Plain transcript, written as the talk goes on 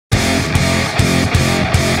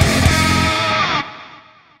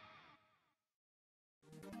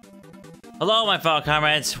Hello, my fellow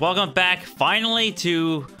comrades. Welcome back, finally,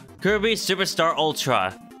 to Kirby Super Star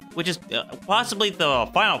Ultra, which is possibly the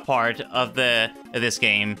final part of this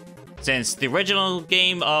game, since the original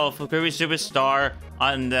game of Kirby Super Star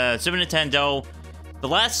on the Super Nintendo, the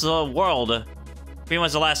last world, pretty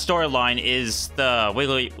much the last storyline, is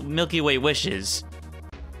the Milky Way Wishes,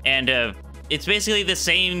 and it's basically the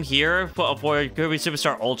same here for Kirby Super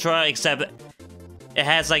Star Ultra, except it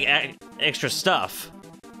has like extra stuff.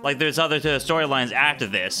 Like, there's other storylines after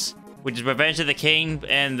this, which is Revenge of the King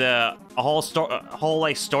and a whole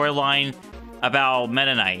storyline about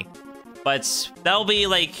Meta Knight. But that'll be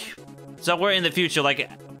like somewhere in the future, like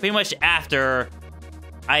pretty much after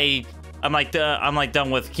I'm done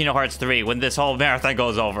with Kingdom Hearts 3 when this whole marathon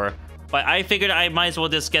goes over. But I figured I might as well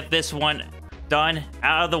just get this one done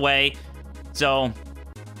out of the way. So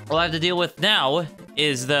all I have to deal with now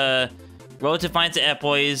is the Road to Finds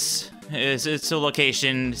Epboy's. It's a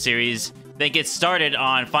location series that gets started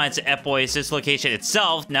on Finds Epboy's this location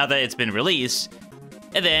itself now that it's been released,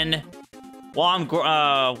 and then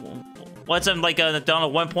while once I'm like done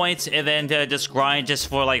at one point, and then just grind just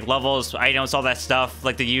for like levels, items, all that stuff,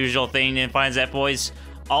 like the usual thing in Finds Epboy's.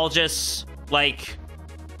 I'll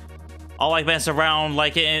mess around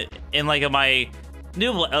like in like my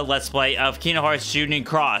new Let's Play of Kingdom Hearts Union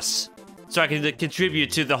Cross, so I can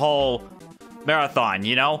contribute to the whole marathon,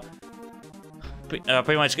 you know.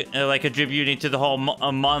 Pretty much like contributing to the whole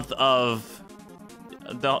month of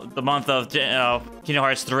the month of Kingdom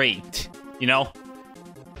Hearts 3, you know.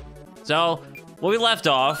 So where we left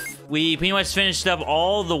off, we pretty much finished up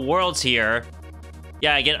all the worlds here.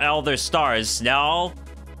 Yeah, I get all their stars. Now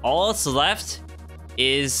all that's left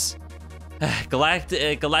is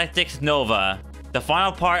Galactic Nova, the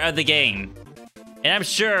final part of the game. And I'm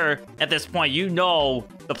sure at this point you know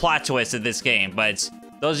the plot twist of this game, but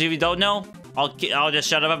those of you who don't know, I'll just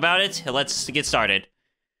shut up about it, and let's get started.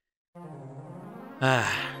 Yep,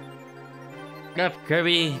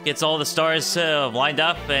 Kirby gets all the stars lined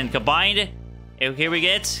up and combined, and here we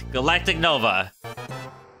get Galactic Nova.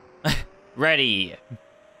 Ready.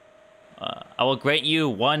 I will grant you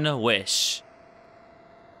one wish.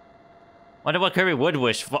 Wonder what Kirby would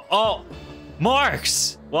wish for. Oh,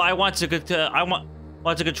 MARX! Well, I want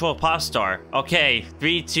to control Pop Star. Okay,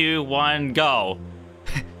 3, 2, 1, go.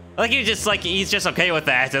 Like he's just okay with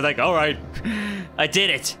that. They're like, all right, I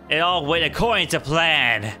did it. It all went according to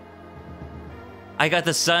plan. I got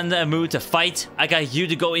the sun and moon to fight. I got you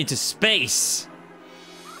to go into space.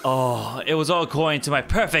 Oh, it was all according to my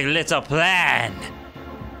perfect little plan.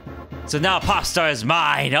 So now Popstar is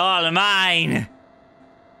mine, all mine.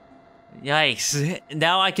 Yikes!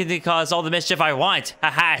 Now I can cause all the mischief I want.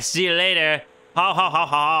 Haha! See you later. Ho ho ho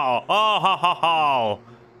ho! Oh ho ho ho!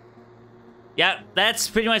 Yep, that's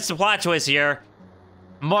pretty much the plot twist here.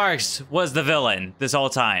 MARX was the villain this whole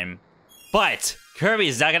time. But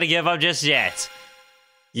Kirby's not gonna give up just yet.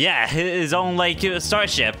 Yeah, his own, like,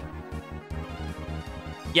 starship.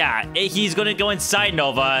 Yeah, he's gonna go inside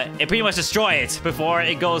Nova and pretty much destroy it before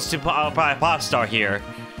it goes to Popstar here.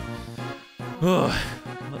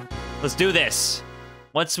 Let's do this.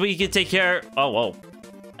 Once we can take care... Oh, whoa.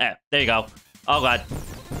 There you go. Oh, God.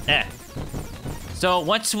 So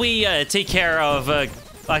once we take care of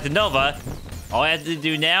Galactic Nova, all I have to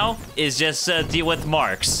do now is just deal with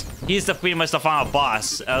MARX. He's pretty much the final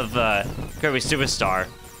boss of Kirby Superstar.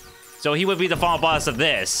 So he would be the final boss of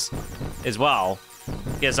this as well.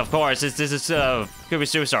 Because of course, this is Kirby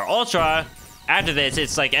Superstar Ultra. After this,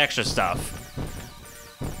 it's like extra stuff.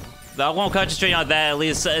 But I won't concentrate on that at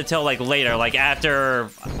least until like later, like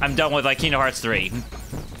after I'm done with like Kingdom Hearts 3.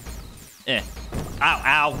 Ow,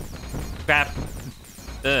 ow, crap.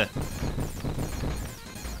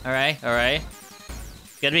 Alright.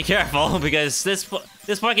 Gotta be careful because this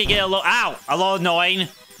part can get a little annoying.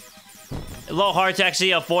 A little hard to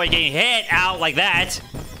actually avoid getting hit out like that.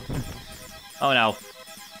 Oh no.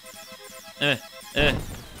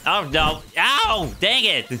 Oh no. Ow! Dang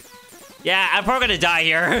it! Yeah, I'm probably gonna die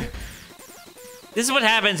here. This is what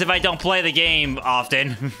happens if I don't play the game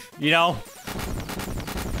often, you know?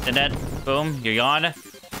 And then, boom, you're gone.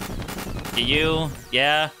 You,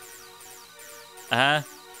 yeah. Oh,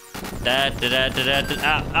 dang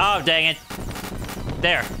it.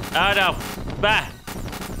 There. Oh, no. Bah.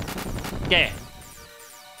 Okay.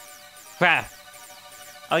 Crap.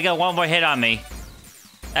 I got one more hit on me.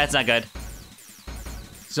 That's not good.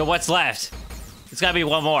 So what's left? It's gotta be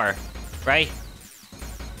one more, right?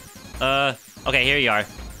 Okay, here you are.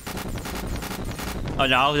 Oh,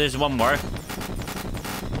 no, there's one more.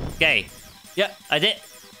 Okay. Yep, I did.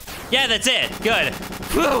 Yeah, that's it. Good.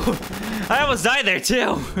 Whew. I almost died there,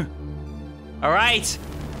 too. All right.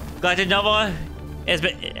 Galactic Nova has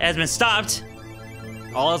been stopped.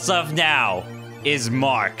 All that's left now is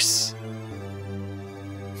MARX.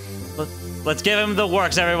 Let's give him the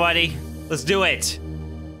works, everybody. Let's do it.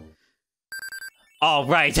 All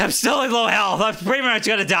right, I'm still in low health. I'm pretty much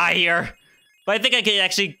gonna die here. But I think I can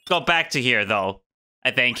actually go back to here, though.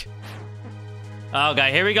 I think.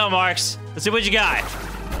 Okay, here we go, MARX. Let's see what you got.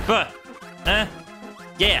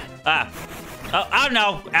 Yeah. Oh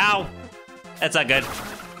no. Ow. That's not good.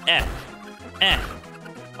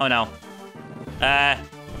 Oh no.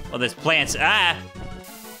 Well, there's plants.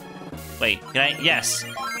 Wait, can I? Yes.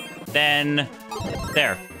 Then,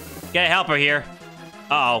 there. Get a helper here.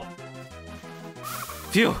 Uh-oh.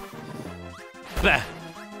 Phew. Oh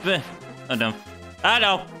no. Oh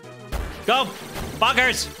no. Go.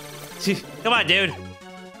 Bunkers. Come on, dude.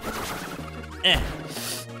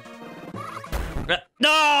 No,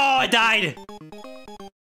 I died.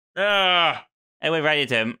 I went right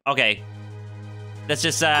into him. Okay. Let's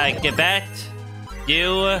just get back.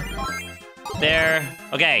 You. There.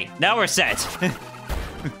 Okay, now we're set.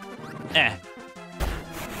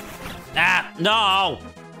 No!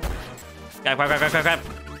 Crap.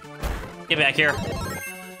 Get back here.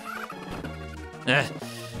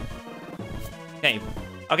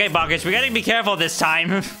 Okay, Bunkers, we gotta be careful this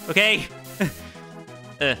time, okay?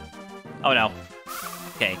 Oh no.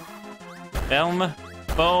 Okay. Boom.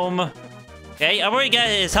 Okay, I've already got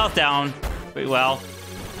his health down pretty well.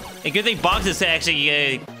 And good thing Boxes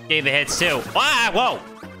actually gave the hits too. Whoa!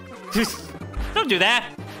 Don't do that.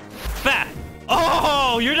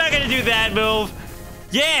 Oh, you're not gonna do that move.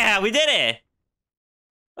 Yeah, we did it.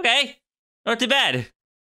 Okay, not too bad.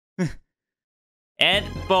 And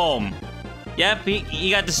boom. Yep,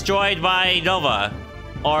 he got destroyed by Nova,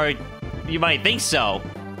 or you might think so.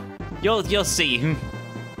 You'll see.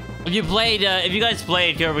 If you guys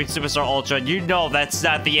played Kirby Super Star Ultra, you know that's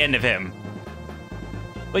not the end of him.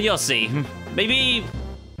 But you'll see. Maybe,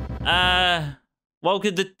 well,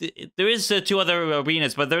 there is 2 other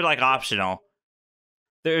arenas, but they're like optional.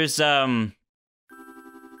 There's the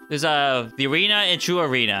arena and True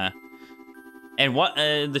Arena, and what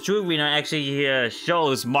the True Arena actually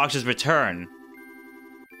shows MARX's return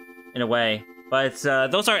in a way, but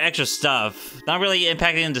those are extra stuff, not really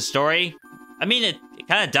impacting the story. I mean, it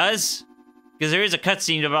kind of does, because there is a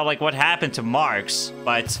cutscene about like what happened to MARX,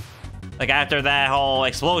 but like after that whole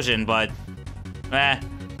explosion. But I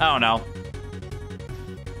don't know.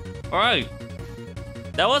 All right,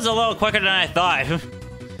 that was a little quicker than I thought.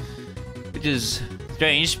 Which is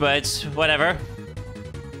strange, but whatever.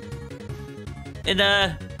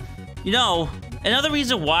 And, you know, another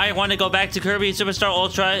reason why I want to go back to Kirby Super Star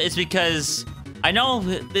Ultra is because I know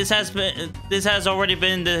this has already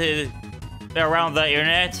been around the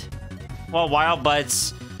internet for a while,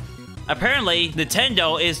 but apparently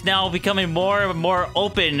Nintendo is now becoming more and more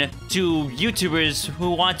open to YouTubers who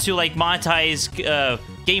want to like monetize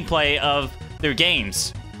gameplay of their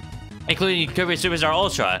games, including Kirby Super Star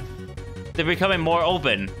Ultra. They're becoming more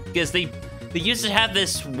open because they used to have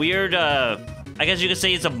this weird, I guess you could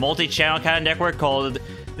say it's a multi-channel kind of network called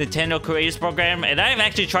Nintendo Creators Program, and I've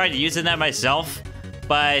actually tried using that myself,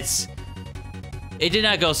 but it did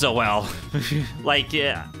not go so well. Like,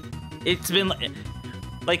 yeah, it's been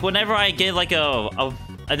like whenever I get like a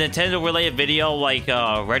Nintendo related video like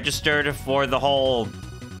registered for the whole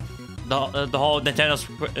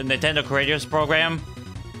Nintendo Creators Program,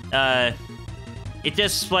 it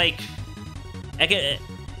just like it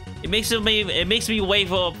makes me wait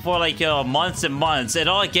for like months and months, and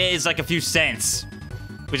all I get is like a few cents,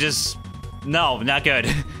 which is not good.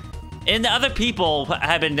 And the other people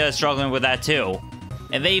have been struggling with that too,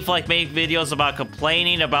 and they've like made videos about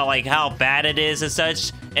complaining about like how bad it is and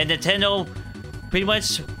such. And Nintendo pretty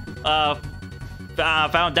much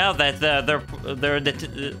found out that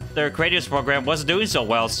their creators program wasn't doing so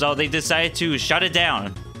well, so they decided to shut it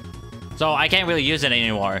down. So I can't really use it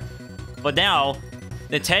anymore. But now,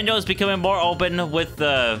 Nintendo is becoming more open with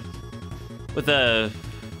YouTubers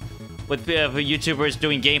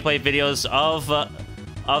doing gameplay videos of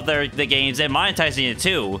the games and monetizing it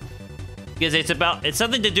too, because it's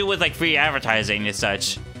something to do with like free advertising and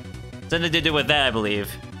such. Something to do with that, I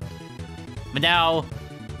believe. But now,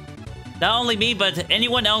 not only me, but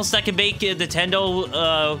anyone else that can make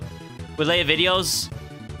Nintendo related videos,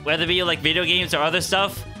 whether it be like video games or other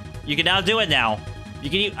stuff, you can now do it now. You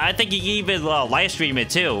can, I think you can even live stream it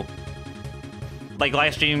too. Like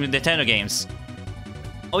live stream Nintendo games.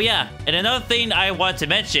 Oh yeah, and another thing I want to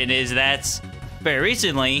mention is that very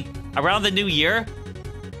recently, around the new year,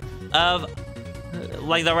 I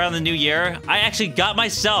actually got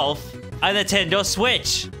myself a Nintendo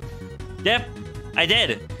Switch. Yep, I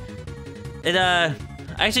did. I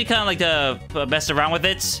actually kind of like to mess around with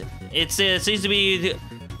it. It seems to be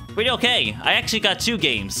pretty okay. I actually got 2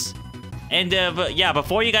 games. And, but yeah,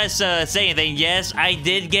 before you guys say anything, yes, I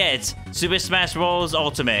did get Super Smash Bros.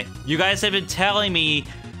 Ultimate. You guys have been telling me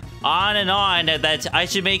on and on that I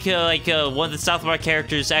should make, one of the South Park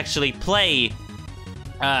characters actually play,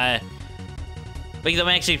 make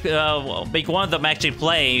one of them actually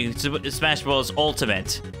play Super Smash Bros.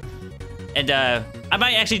 Ultimate. And, I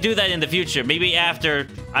might actually do that in the future, maybe after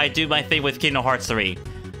I do my thing with Kingdom Hearts 3.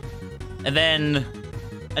 And then,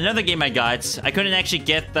 another game I got, I couldn't actually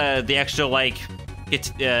get the actual,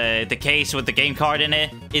 the case with the game card in it.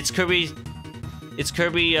 It's Kirby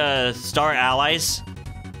Star Allies.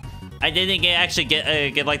 I didn't actually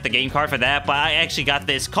get like the game card for that, but I actually got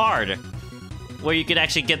this card where you could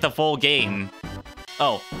actually get the full game.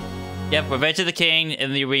 Oh, yep, Revenge of the King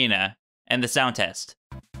in the arena and the sound test.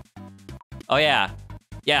 Oh yeah,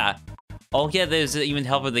 yeah. Oh yeah, there's even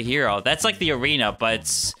Help of the Hero. That's like the arena, but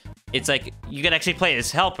it's like you can actually play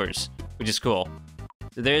as helpers, which is cool.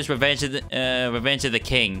 So there's Revenge of the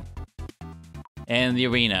King and the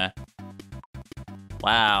arena.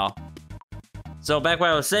 Wow. So back what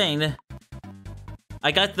I was saying,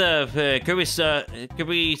 I got the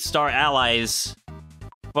Kirby Star Allies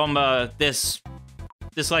from this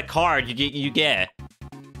like card you get.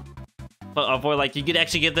 For like you could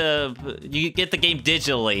actually get the game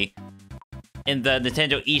digitally in the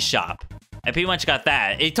Nintendo eShop. I pretty much got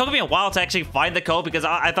that. It took me a while to actually find the code because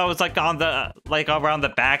I thought it was like on the around the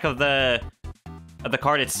back of the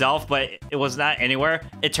card itself, but it was not anywhere.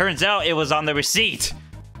 It turns out it was on the receipt.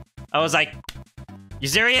 I was like, you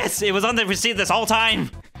serious? It was on the receipt this whole time.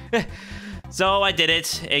 So I did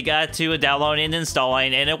it. It got to downloading and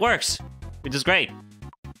installing, and it works, which is great.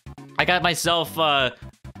 I got myself a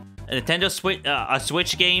Nintendo Switch, a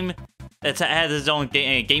Switch game that has its own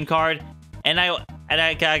game card, and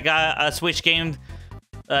I got a Switch game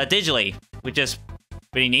digitally, which is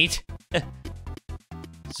pretty neat.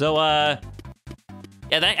 So yeah,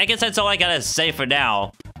 I guess that's all I gotta say for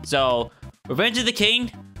now. So Revenge of the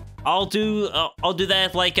King, I'll do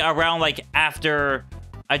that like around like after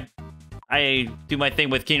I do my thing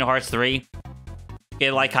with Kingdom Hearts 3.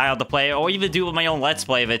 Get like Kyle to play, or even do my own Let's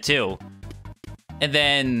Play of it too. And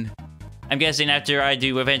then I'm guessing after I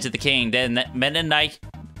do Revenge of the King, then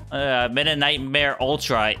Nightmare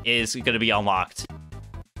Ultra is going to be unlocked.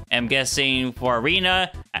 I'm guessing for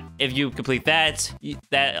Arena, if you complete that,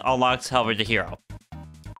 that unlocks Help of the Hero.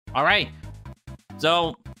 Alright,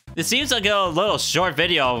 so this seems like a little short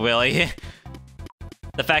video, really.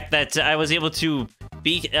 The fact that I was able to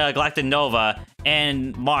beat Galactic Nova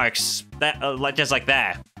and MARX, just like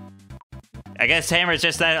that. I guess Hammer's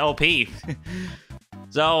just that OP.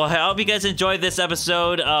 So, I hope you guys enjoyed this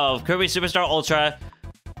episode of Kirby Super Star Ultra.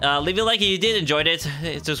 Leave a like if you did enjoy it.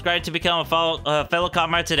 Subscribe to become a fellow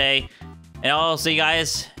Comrade today. And I'll see you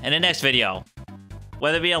guys in the next video.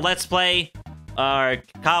 Whether it be a Let's Play, or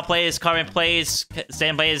Kyle plays, Carmen plays,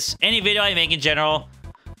 Sam plays, any video I make in general.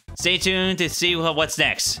 Stay tuned to see what's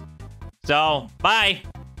next. So, bye!